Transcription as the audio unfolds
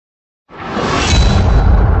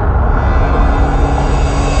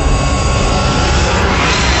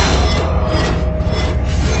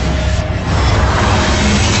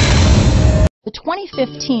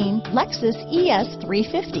2015 Lexus ES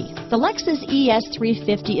 350. The Lexus ES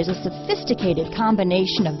 350 is a sophisticated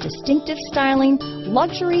combination of distinctive styling,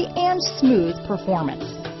 luxury, and smooth performance.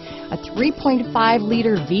 A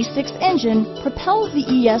 3.5-liter V6 engine propels the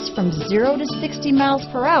ES from 0 to 60 miles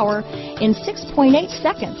per hour in 6.8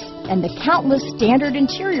 seconds, and the countless standard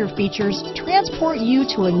interior features transport you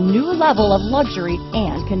to a new level of luxury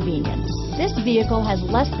and convenience. This vehicle has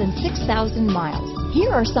less than 6,000 miles.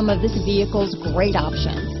 Here are some of this vehicle's great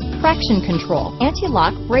options: traction control,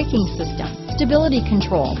 anti-lock braking system, stability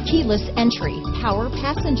control, keyless entry, power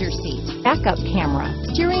passenger seat, backup camera,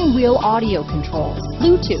 steering wheel audio controls,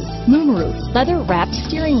 Bluetooth, moonroof, leather-wrapped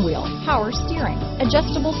steering wheel, power steering,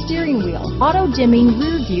 adjustable steering wheel, auto-dimming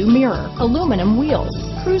rear view mirror, aluminum wheels,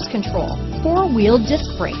 cruise control, four-wheel disc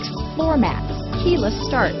brakes, floor mats, keyless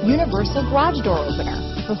start, universal garage door opener.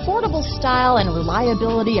 If affordable style and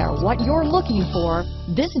reliability are what you're looking for,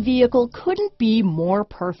 this vehicle couldn't be more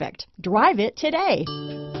perfect. Drive it today.